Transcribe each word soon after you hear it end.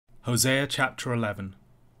Hosea chapter 11.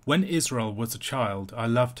 When Israel was a child, I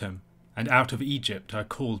loved him, and out of Egypt I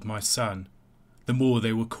called my son. The more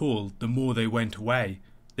they were called, the more they went away.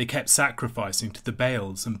 They kept sacrificing to the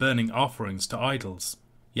Baals and burning offerings to idols.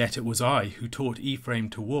 Yet it was I who taught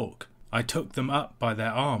Ephraim to walk. I took them up by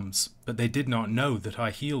their arms, but they did not know that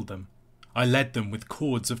I healed them. I led them with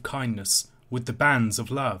cords of kindness, with the bands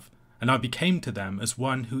of love, and I became to them as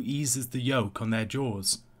one who eases the yoke on their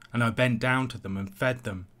jaws, and I bent down to them and fed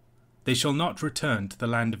them. They shall not return to the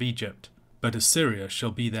land of Egypt, but Assyria shall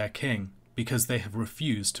be their king, because they have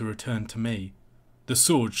refused to return to me. The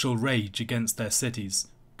sword shall rage against their cities,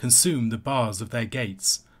 consume the bars of their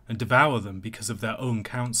gates, and devour them because of their own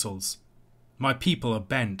counsels. My people are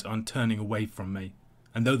bent on turning away from me,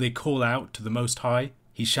 and though they call out to the Most High,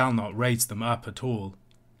 he shall not raise them up at all.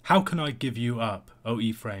 How can I give you up, O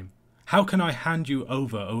Ephraim? How can I hand you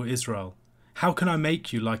over, O Israel? How can I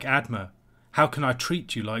make you like Admah? How can I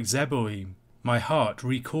treat you like Zeboim? My heart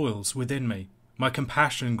recoils within me. My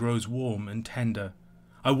compassion grows warm and tender.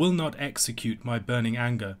 I will not execute my burning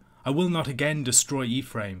anger. I will not again destroy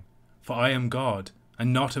Ephraim. For I am God,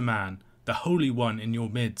 and not a man, the Holy One in your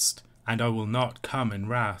midst, and I will not come in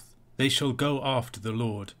wrath. They shall go after the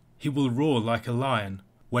Lord. He will roar like a lion.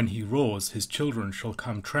 When he roars, his children shall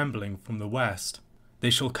come trembling from the west. They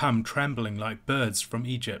shall come trembling like birds from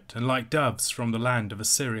Egypt, and like doves from the land of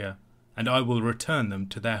Assyria. And I will return them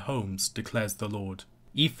to their homes, declares the Lord.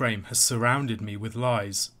 Ephraim has surrounded me with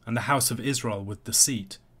lies, and the house of Israel with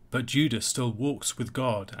deceit. But Judah still walks with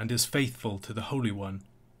God and is faithful to the Holy One.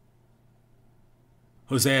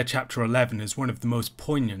 Hosea chapter 11 is one of the most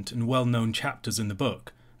poignant and well-known chapters in the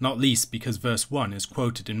book, not least because verse 1 is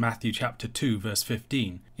quoted in Matthew chapter 2 verse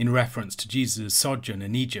 15, in reference to Jesus' sojourn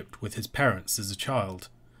in Egypt with his parents as a child.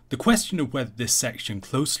 The question of whether this section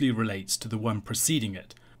closely relates to the one preceding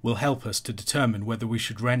it will help us to determine whether we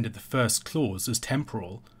should render the first clause as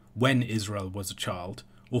temporal, when Israel was a child,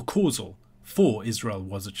 or causal, for Israel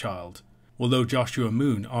was a child. Although Joshua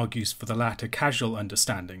Moon argues for the latter casual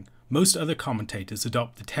understanding, most other commentators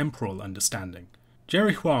adopt the temporal understanding.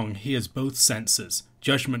 Jerry Huang hears both senses.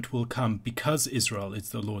 Judgment will come because Israel is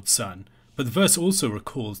the Lord's son, but the verse also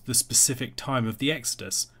recalls the specific time of the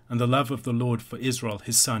Exodus and the love of the Lord for Israel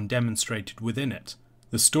his son demonstrated within it.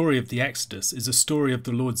 The story of the Exodus is a story of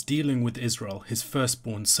the Lord's dealing with Israel, his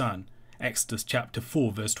firstborn son. Exodus chapter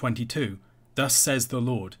 4 verse 22. Thus says the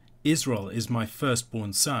Lord, Israel is my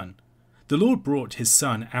firstborn son. The Lord brought his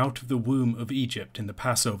son out of the womb of Egypt in the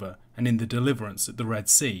Passover and in the deliverance at the Red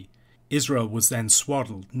Sea. Israel was then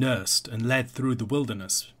swaddled, nursed, and led through the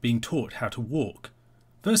wilderness, being taught how to walk.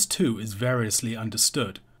 Verse 2 is variously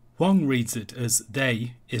understood. Huang reads it as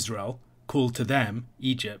they, Israel, called to them,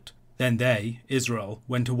 Egypt. Then they, Israel,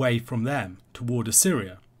 went away from them toward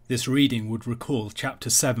Assyria. This reading would recall chapter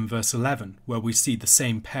 7 verse 11, where we see the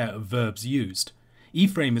same pair of verbs used.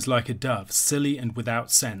 Ephraim is like a dove, silly and without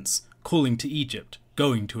sense, calling to Egypt,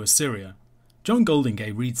 going to Assyria. John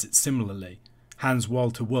Goldingay reads it similarly. Hans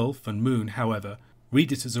Walter Wolff and Moon, however,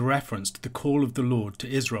 read it as a reference to the call of the Lord to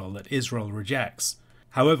Israel that Israel rejects.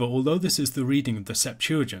 However, although this is the reading of the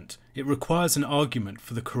Septuagint, it requires an argument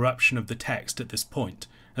for the corruption of the text at this point,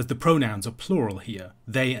 as the pronouns are plural here,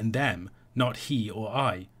 they and them, not he or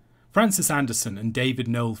I. Francis Anderson and David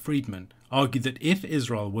Noel Friedman argue that if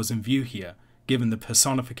Israel was in view here, given the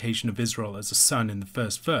personification of Israel as a son in the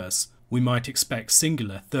first verse, we might expect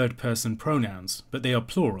singular third-person pronouns, but they are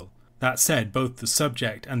plural. That said, both the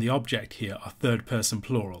subject and the object here are third-person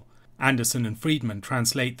plural. Anderson and Friedman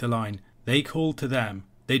translate the line, they called to them,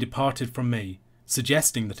 they departed from me,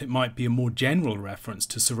 suggesting that it might be a more general reference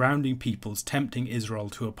to surrounding peoples tempting Israel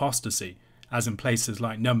to apostasy, as in places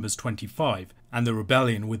like Numbers 25 and the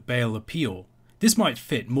rebellion with Baal of Peor. This might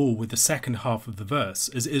fit more with the second half of the verse,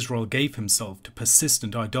 as Israel gave himself to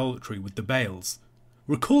persistent idolatry with the Baals.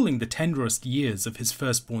 Recalling the tenderest years of his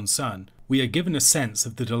firstborn son, we are given a sense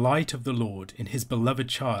of the delight of the Lord in his beloved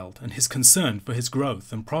child and his concern for his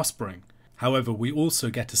growth and prospering. However, we also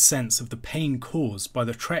get a sense of the pain caused by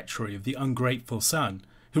the treachery of the ungrateful son,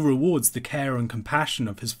 who rewards the care and compassion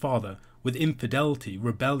of his father with infidelity,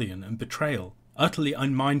 rebellion, and betrayal, utterly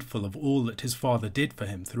unmindful of all that his father did for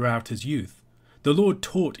him throughout his youth. The Lord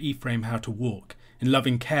taught Ephraim how to walk. In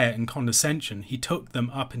loving care and condescension, he took them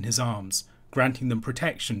up in his arms, granting them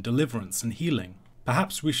protection, deliverance, and healing.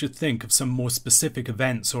 Perhaps we should think of some more specific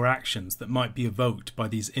events or actions that might be evoked by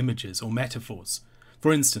these images or metaphors.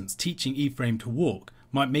 For instance, teaching Ephraim to walk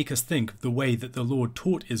might make us think of the way that the Lord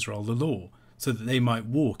taught Israel the law, so that they might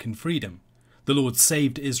walk in freedom. The Lord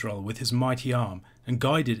saved Israel with his mighty arm and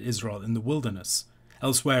guided Israel in the wilderness.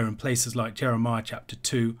 Elsewhere in places like Jeremiah chapter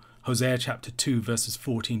 2, Hosea chapter 2 verses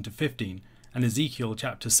 14 to 15, and Ezekiel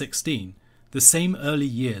chapter 16, the same early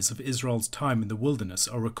years of Israel's time in the wilderness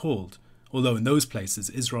are recalled, although in those places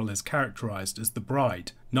Israel is characterized as the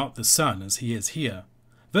bride, not the son as he is here.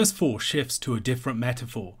 Verse 4 shifts to a different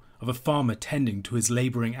metaphor of a farmer tending to his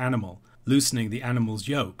labouring animal, loosening the animal's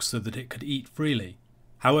yoke so that it could eat freely.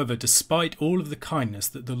 However, despite all of the kindness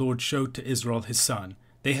that the Lord showed to Israel his son,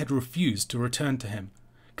 they had refused to return to him.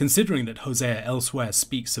 Considering that Hosea elsewhere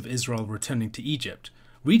speaks of Israel returning to Egypt,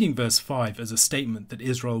 reading verse 5 as a statement that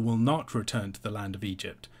Israel will not return to the land of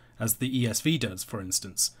Egypt, as the ESV does for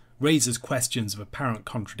instance, raises questions of apparent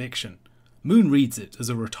contradiction. Moon reads it as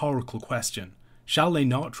a rhetorical question. Shall they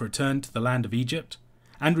not return to the land of Egypt?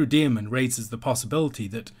 Andrew Dearman raises the possibility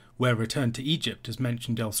that where return to Egypt is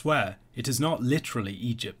mentioned elsewhere, it is not literally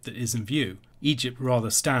Egypt that is in view. Egypt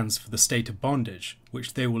rather stands for the state of bondage,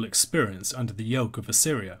 which they will experience under the yoke of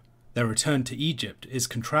Assyria. Their return to Egypt is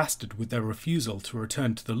contrasted with their refusal to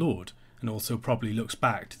return to the Lord, and also probably looks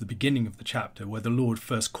back to the beginning of the chapter where the Lord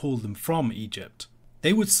first called them from Egypt.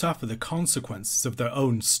 They would suffer the consequences of their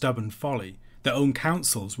own stubborn folly. Their own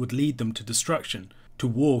counsels would lead them to destruction, to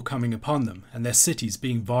war coming upon them, and their cities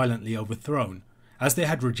being violently overthrown. As they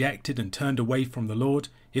had rejected and turned away from the Lord,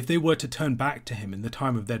 if they were to turn back to him in the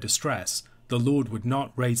time of their distress, the Lord would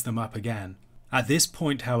not raise them up again. At this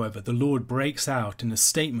point, however, the Lord breaks out in a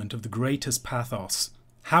statement of the greatest pathos.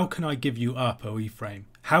 How can I give you up, O Ephraim?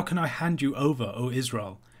 How can I hand you over, O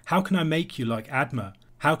Israel? How can I make you like Admah?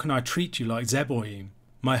 How can I treat you like Zeboim?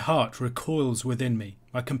 My heart recoils within me.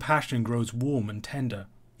 My compassion grows warm and tender.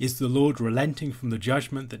 Is the Lord relenting from the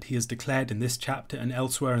judgment that he has declared in this chapter and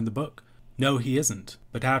elsewhere in the book? No, he isn't.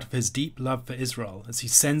 But out of his deep love for Israel, as he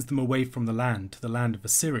sends them away from the land to the land of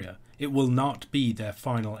Assyria, it will not be their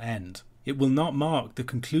final end. It will not mark the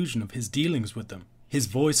conclusion of his dealings with them. His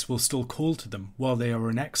voice will still call to them while they are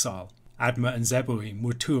in exile. Admah and Zeboim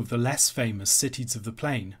were two of the less famous cities of the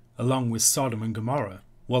plain, along with Sodom and Gomorrah.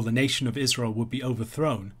 While the nation of Israel would be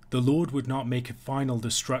overthrown, the Lord would not make a final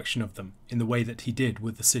destruction of them in the way that he did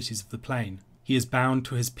with the cities of the plain. He is bound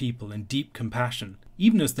to his people in deep compassion.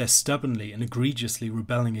 Even as they're stubbornly and egregiously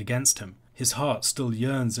rebelling against him, his heart still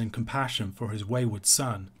yearns in compassion for his wayward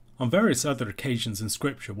son. On various other occasions in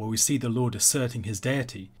Scripture where we see the Lord asserting his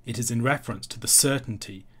deity, it is in reference to the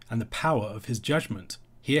certainty and the power of his judgment.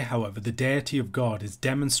 Here, however, the deity of God is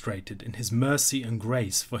demonstrated in his mercy and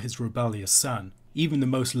grace for his rebellious son. Even the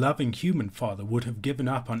most loving human father would have given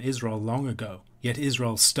up on Israel long ago, yet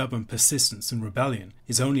Israel's stubborn persistence in rebellion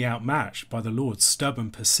is only outmatched by the Lord's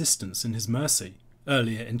stubborn persistence in his mercy.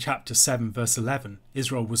 Earlier in chapter 7 verse 11,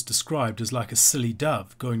 Israel was described as like a silly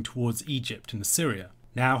dove going towards Egypt and Assyria.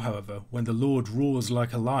 Now, however, when the Lord roars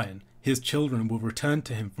like a lion, his children will return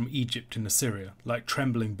to him from Egypt and Assyria like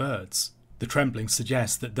trembling birds. The trembling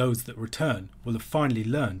suggests that those that return will have finally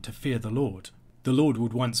learned to fear the Lord. The Lord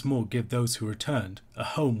would once more give those who returned a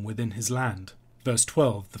home within his land. Verse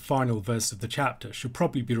 12, the final verse of the chapter, should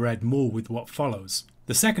probably be read more with what follows.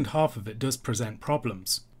 The second half of it does present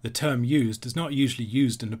problems. The term used is not usually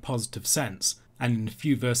used in a positive sense, and in a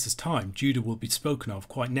few verses' time Judah will be spoken of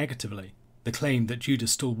quite negatively. The claim that Judah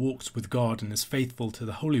still walks with God and is faithful to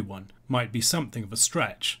the Holy One might be something of a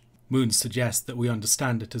stretch. Moons suggest that we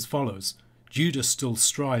understand it as follows. Judah still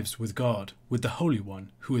strives with God, with the Holy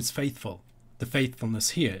One, who is faithful. The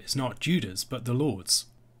faithfulness here is not Judah's, but the Lord's.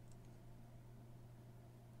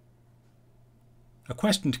 A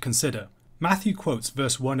question to consider. Matthew quotes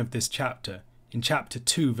verse 1 of this chapter in chapter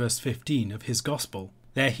 2 verse 15 of his Gospel.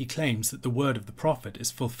 There he claims that the word of the prophet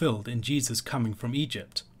is fulfilled in Jesus coming from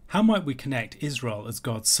Egypt. How might we connect Israel as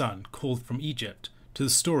God's son, called from Egypt, to the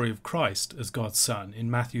story of Christ as God's son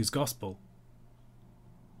in Matthew's Gospel?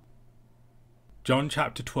 John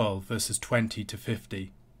chapter 12 verses 20 to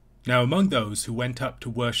 50. Now among those who went up to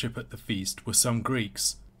worship at the feast were some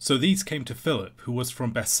Greeks. So these came to Philip, who was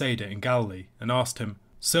from Bethsaida in Galilee, and asked him,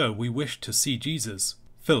 Sir, we wish to see Jesus.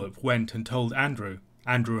 Philip went and told Andrew.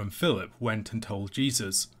 Andrew and Philip went and told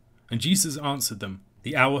Jesus. And Jesus answered them,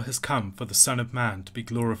 The hour has come for the Son of Man to be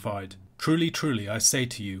glorified. Truly, truly, I say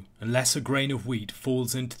to you, unless a grain of wheat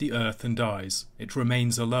falls into the earth and dies, it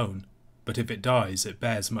remains alone. But if it dies, it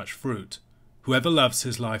bears much fruit. Whoever loves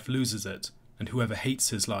his life loses it, and whoever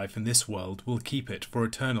hates his life in this world will keep it for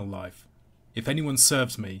eternal life. If anyone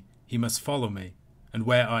serves me, he must follow me, and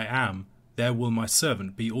where I am, there will my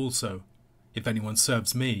servant be also. If anyone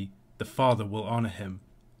serves me, the Father will honour him.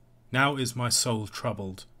 Now is my soul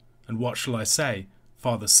troubled, and what shall I say?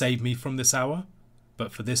 Father, save me from this hour?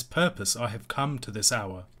 But for this purpose I have come to this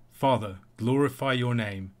hour. Father, glorify your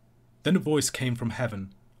name. Then a voice came from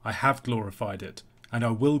heaven, I have glorified it, and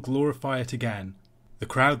I will glorify it again. The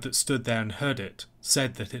crowd that stood there and heard it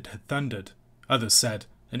said that it had thundered. Others said,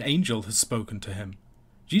 "An angel has spoken to him."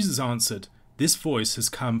 Jesus answered, "This voice has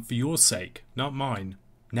come for your sake, not mine.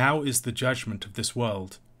 Now is the judgment of this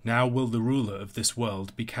world. Now will the ruler of this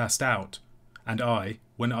world be cast out. And I,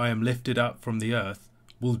 when I am lifted up from the earth,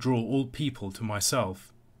 will draw all people to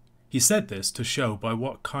myself." He said this to show by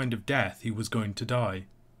what kind of death he was going to die.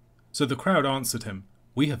 So the crowd answered him,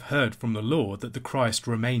 "We have heard from the law that the Christ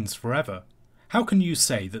remains forever. How can you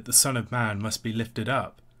say that the Son of Man must be lifted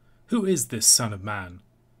up? Who is this Son of Man?"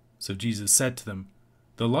 So Jesus said to them,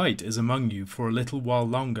 "The light is among you for a little while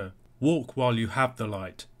longer. Walk while you have the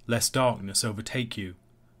light, lest darkness overtake you.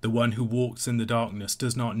 The one who walks in the darkness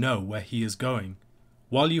does not know where he is going.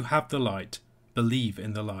 While you have the light, believe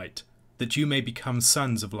in the light, that you may become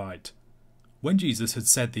sons of light." When Jesus had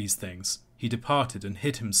said these things, he departed and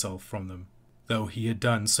hid himself from them. Though he had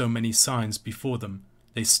done so many signs before them,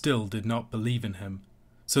 they still did not believe in him,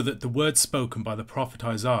 so that the word spoken by the prophet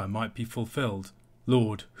Isaiah might be fulfilled.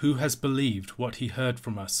 "Lord, who has believed what he heard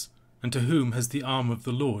from us? And to whom has the arm of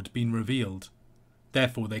the Lord been revealed?"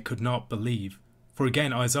 Therefore they could not believe. For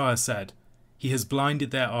again Isaiah said, "He has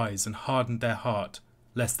blinded their eyes and hardened their heart,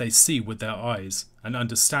 lest they see with their eyes, and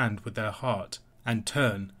understand with their heart, and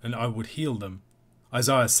turn, and I would heal them."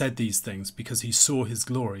 Isaiah said these things because he saw his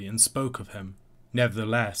glory and spoke of him.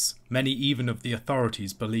 Nevertheless, many even of the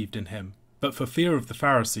authorities believed in him. But for fear of the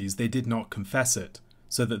Pharisees they did not confess it,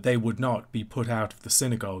 so that they would not be put out of the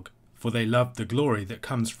synagogue. For they loved the glory that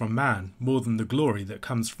comes from man more than the glory that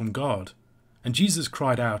comes from God. And Jesus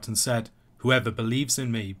cried out and said, "Whoever believes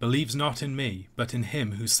in me believes not in me, but in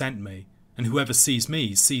him who sent me. And whoever sees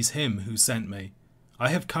me sees him who sent me. I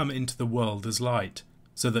have come into the world as light,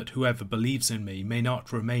 so that whoever believes in me may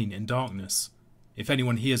not remain in darkness. If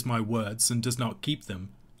anyone hears my words and does not keep them,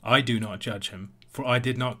 I do not judge him, for I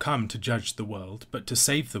did not come to judge the world, but to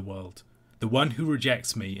save the world. The one who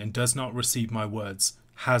rejects me and does not receive my words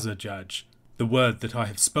has a judge. The word that I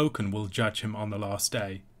have spoken will judge him on the last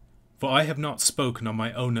day. For I have not spoken on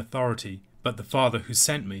my own authority, but the Father who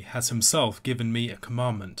sent me has himself given me a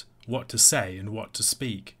commandment, what to say and what to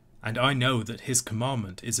speak. And I know that his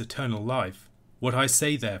commandment is eternal life. What I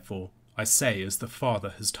say, therefore, I say as the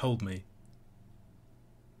Father has told me."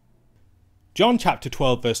 John chapter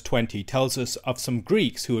 12 verse 20 tells us of some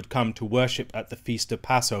Greeks who had come to worship at the feast of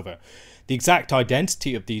Passover. The exact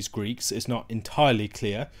identity of these Greeks is not entirely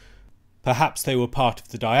clear. Perhaps they were part of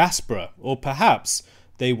the diaspora, or perhaps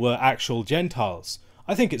they were actual Gentiles.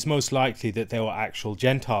 I think it's most likely that they were actual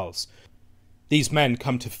Gentiles. These men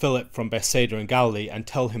come to Philip from Bethsaida in Galilee and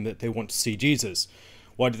tell him that they want to see Jesus.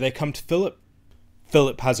 Why do they come to Philip?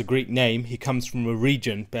 Philip has a Greek name. He comes from a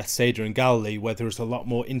region, Bethsaida in Galilee, where there is a lot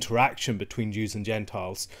more interaction between Jews and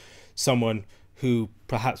Gentiles. Someone who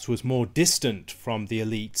perhaps was more distant from the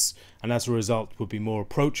elites and as a result would be more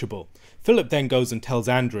approachable. Philip then goes and tells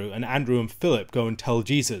Andrew, and Andrew and Philip go and tell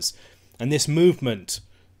Jesus. And this movement,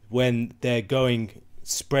 when they're going,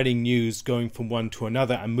 spreading news, going from one to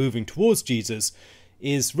another and moving towards Jesus,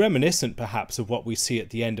 is reminiscent perhaps of what we see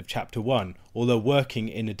at the end of chapter 1, although working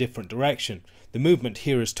in a different direction. The movement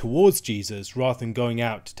here is towards Jesus rather than going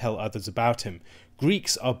out to tell others about him.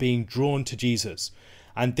 Greeks are being drawn to Jesus,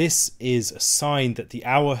 and this is a sign that the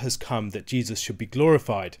hour has come that Jesus should be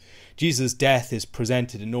glorified. Jesus' death is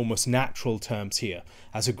presented in almost natural terms here,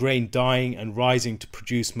 as a grain dying and rising to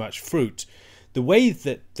produce much fruit. The way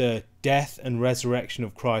that the death and resurrection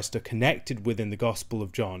of Christ are connected within the Gospel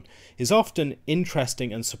of John is often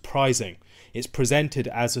interesting and surprising. It's presented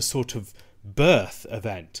as a sort of birth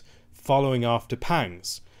event, following after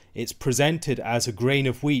pangs. It's presented as a grain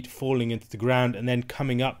of wheat falling into the ground and then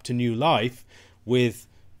coming up to new life with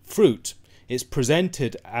fruit. It's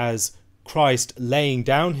presented as Christ laying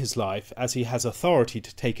down his life as he has authority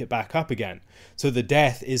to take it back up again. So the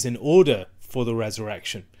death is in order for the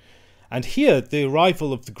resurrection. And here the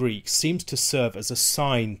arrival of the Greeks seems to serve as a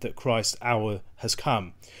sign that Christ's hour has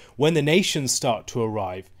come. When the nations start to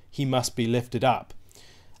arrive, he must be lifted up.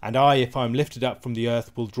 And I, if I am lifted up from the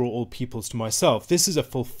earth, will draw all peoples to myself. This is a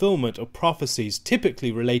fulfillment of prophecies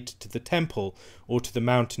typically related to the temple or to the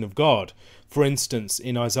mountain of God. For instance,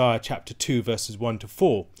 in Isaiah chapter 2 verses 1 to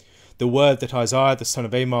 4. The word that Isaiah the son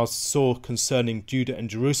of Amoz saw concerning Judah and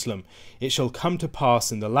Jerusalem. It shall come to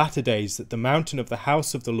pass in the latter days that the mountain of the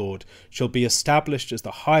house of the Lord shall be established as the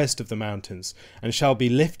highest of the mountains, and shall be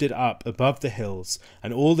lifted up above the hills,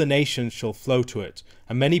 and all the nations shall flow to it.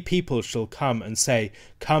 And many people shall come and say,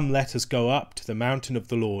 Come, let us go up to the mountain of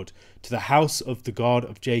the Lord, to the house of the God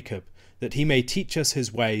of Jacob, that he may teach us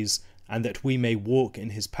his ways, and that we may walk in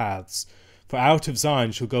his paths. For out of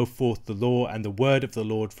Zion shall go forth the law and the word of the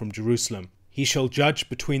Lord from Jerusalem. He shall judge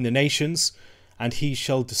between the nations, and he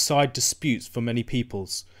shall decide disputes for many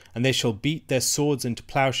peoples. And they shall beat their swords into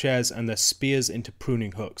plowshares, and their spears into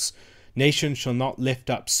pruning hooks. Nation shall not lift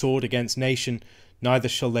up sword against nation, neither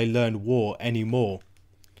shall they learn war any more.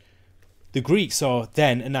 The Greeks are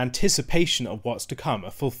then an anticipation of what's to come,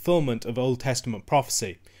 a fulfillment of Old Testament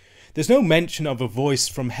prophecy. There's no mention of a voice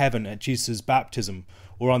from heaven at Jesus' baptism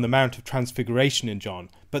or on the Mount of Transfiguration in John,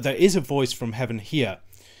 but there is a voice from heaven here.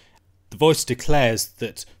 The voice declares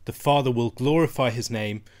that the Father will glorify his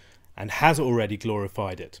name and has already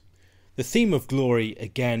glorified it. The theme of glory,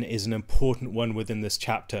 again, is an important one within this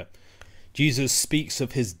chapter. Jesus speaks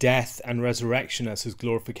of his death and resurrection as his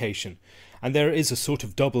glorification, and there is a sort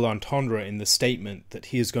of double entendre in the statement that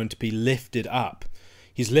he is going to be lifted up.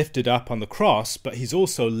 He's lifted up on the cross, but he's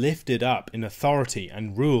also lifted up in authority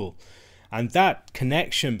and rule. And that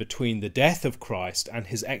connection between the death of Christ and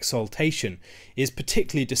his exaltation is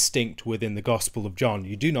particularly distinct within the Gospel of John.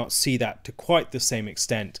 You do not see that to quite the same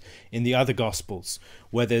extent in the other Gospels,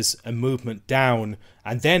 where there's a movement down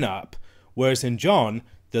and then up, whereas in John,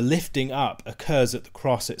 the lifting up occurs at the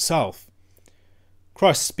cross itself.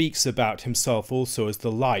 Christ speaks about himself also as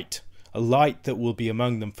the light, a light that will be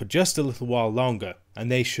among them for just a little while longer, and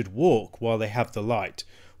they should walk while they have the light,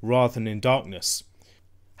 rather than in darkness.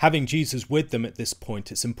 Having Jesus with them at this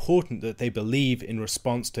point, it's important that they believe in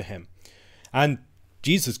response to him. And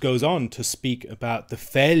Jesus goes on to speak about the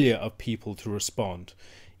failure of people to respond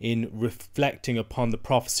in reflecting upon the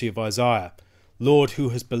prophecy of Isaiah. Lord, who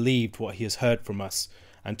has believed what he has heard from us,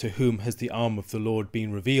 and to whom has the arm of the Lord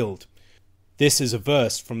been revealed? This is a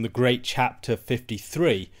verse from the great chapter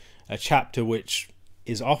 53, a chapter which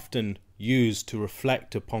is often used to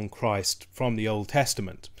reflect upon Christ from the Old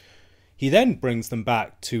Testament. He then brings them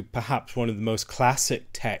back to perhaps one of the most classic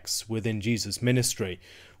texts within Jesus' ministry,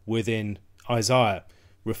 within Isaiah,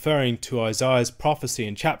 referring to Isaiah's prophecy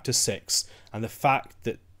in chapter 6 and the fact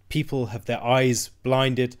that people have their eyes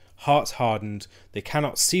blinded, hearts hardened, they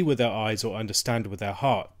cannot see with their eyes or understand with their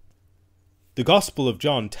heart. The Gospel of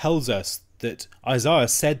John tells us that Isaiah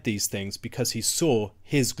said these things because he saw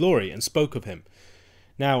his glory and spoke of him.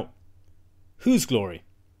 Now, whose glory?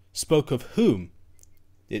 Spoke of whom?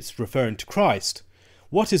 It's referring to Christ.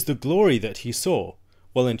 What is the glory that he saw?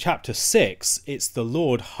 Well, in chapter 6, it's the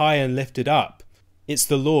Lord high and lifted up. It's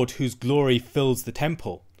the Lord whose glory fills the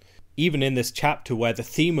temple. Even in this chapter where the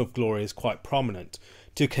theme of glory is quite prominent,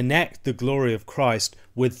 to connect the glory of Christ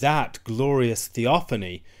with that glorious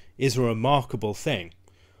theophany is a remarkable thing.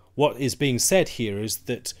 What is being said here is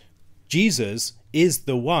that Jesus is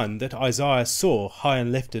the one that Isaiah saw high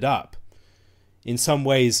and lifted up. In some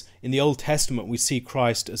ways, in the Old Testament, we see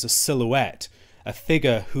Christ as a silhouette, a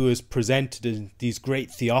figure who is presented in these great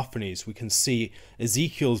theophanies. We can see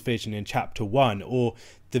Ezekiel's vision in chapter 1, or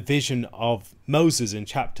the vision of Moses in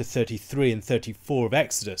chapter 33 and 34 of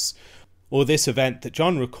Exodus, or this event that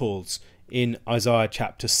John recalls in Isaiah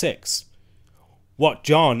chapter 6. What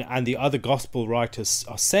John and the other gospel writers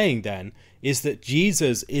are saying then is that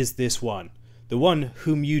Jesus is this one, the one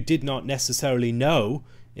whom you did not necessarily know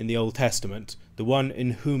in the Old Testament, the one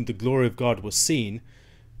in whom the glory of God was seen,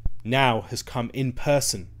 now has come in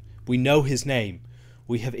person. We know his name.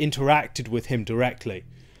 We have interacted with him directly.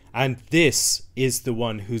 And this is the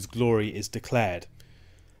one whose glory is declared.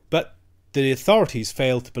 But the authorities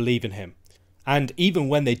fail to believe in him. And even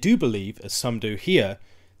when they do believe, as some do here,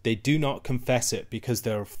 they do not confess it because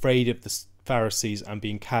they're afraid of the Pharisees and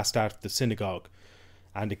being cast out of the synagogue.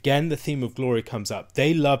 And again the theme of glory comes up.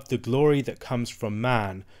 They love the glory that comes from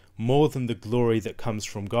man more than the glory that comes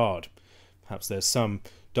from God. Perhaps there's some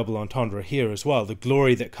double entendre here as well. The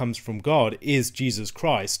glory that comes from God is Jesus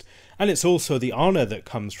Christ, and it's also the honor that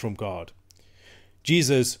comes from God.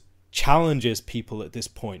 Jesus challenges people at this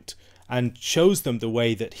point and shows them the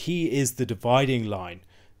way that he is the dividing line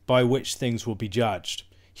by which things will be judged.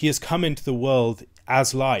 He has come into the world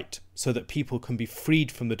as light so that people can be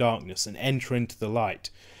freed from the darkness and enter into the light.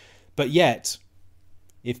 But yet,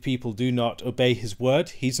 if people do not obey his word,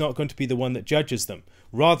 he's not going to be the one that judges them.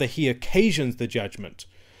 Rather, he occasions the judgment.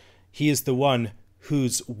 He is the one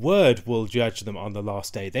whose word will judge them on the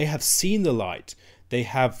last day. They have seen the light. They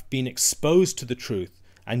have been exposed to the truth.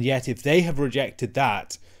 And yet, if they have rejected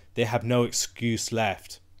that, they have no excuse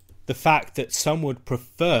left. The fact that some would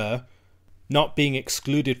prefer not being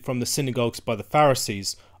excluded from the synagogues by the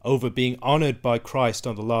Pharisees over being honored by Christ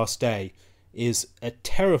on the last day is a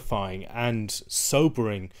terrifying and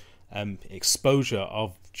sobering exposure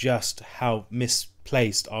of just how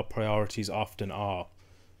misplaced our priorities often are.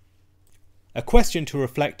 A question to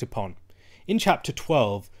reflect upon. In chapter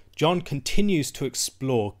 12, John continues to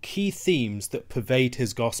explore key themes that pervade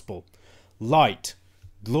his gospel. light,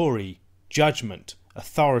 glory, judgment,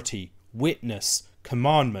 authority, witness,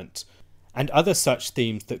 commandment, and other such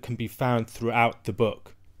themes that can be found throughout the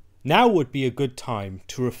book. Now would be a good time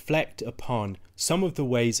to reflect upon some of the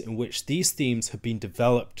ways in which these themes have been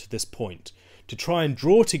developed to this point, to try and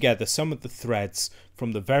draw together some of the threads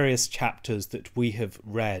from the various chapters that we have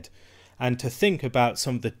read, and to think about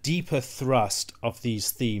some of the deeper thrust of these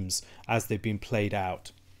themes as they've been played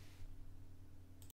out.